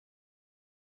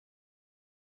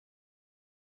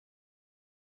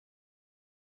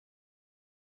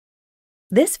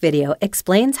This video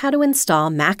explains how to install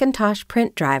Macintosh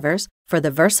print drivers for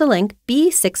the VersaLink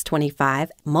B625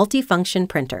 multifunction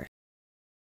printer.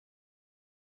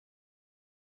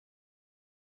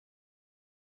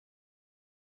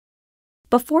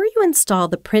 Before you install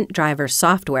the print driver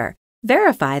software,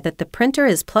 verify that the printer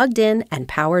is plugged in and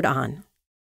powered on.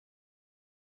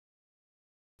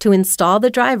 To install the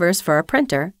drivers for a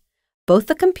printer, both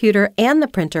the computer and the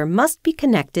printer must be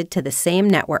connected to the same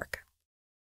network.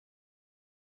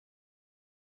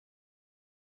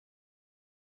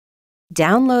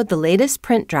 Download the latest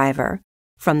print driver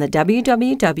from the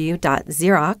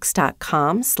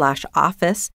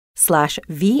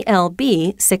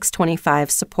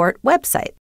www.xerox.com/office/VLB625 support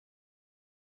website.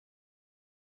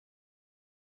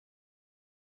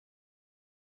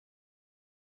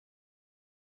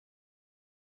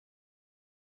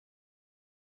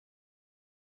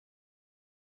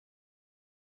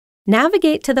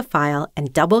 Navigate to the file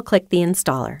and double-click the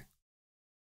installer.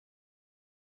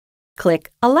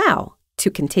 Click Allow to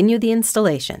continue the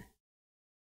installation.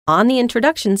 On the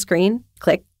introduction screen,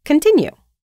 click Continue.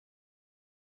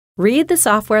 Read the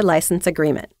software license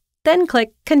agreement, then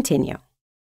click Continue.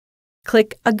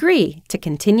 Click Agree to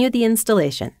continue the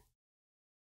installation.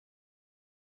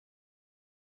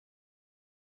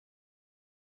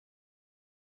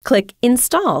 Click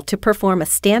Install to perform a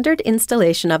standard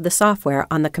installation of the software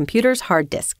on the computer's hard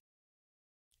disk.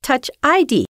 Touch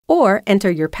ID or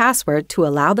enter your password to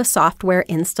allow the software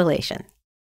installation.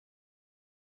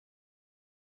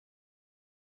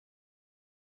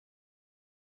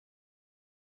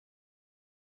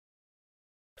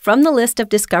 From the list of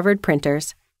discovered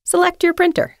printers, select your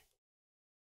printer.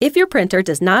 If your printer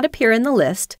does not appear in the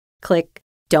list, click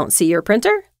Don't see your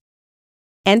printer?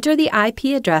 Enter the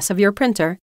IP address of your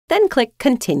printer, then click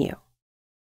Continue.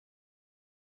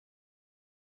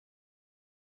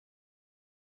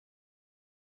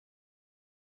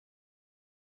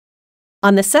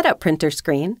 On the Setup Printer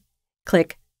screen,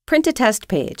 click Print a Test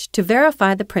Page to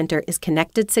verify the printer is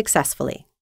connected successfully.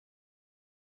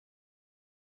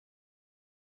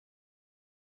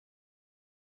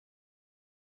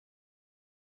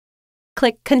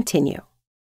 Click Continue.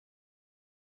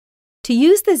 To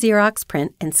use the Xerox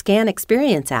Print and Scan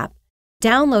Experience app,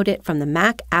 download it from the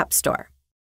Mac App Store.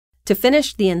 To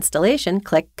finish the installation,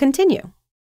 click Continue.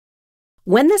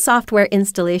 When the software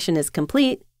installation is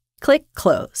complete, click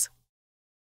Close.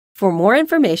 For more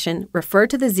information, refer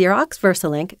to the Xerox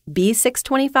VersaLink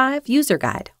B625 User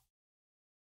Guide.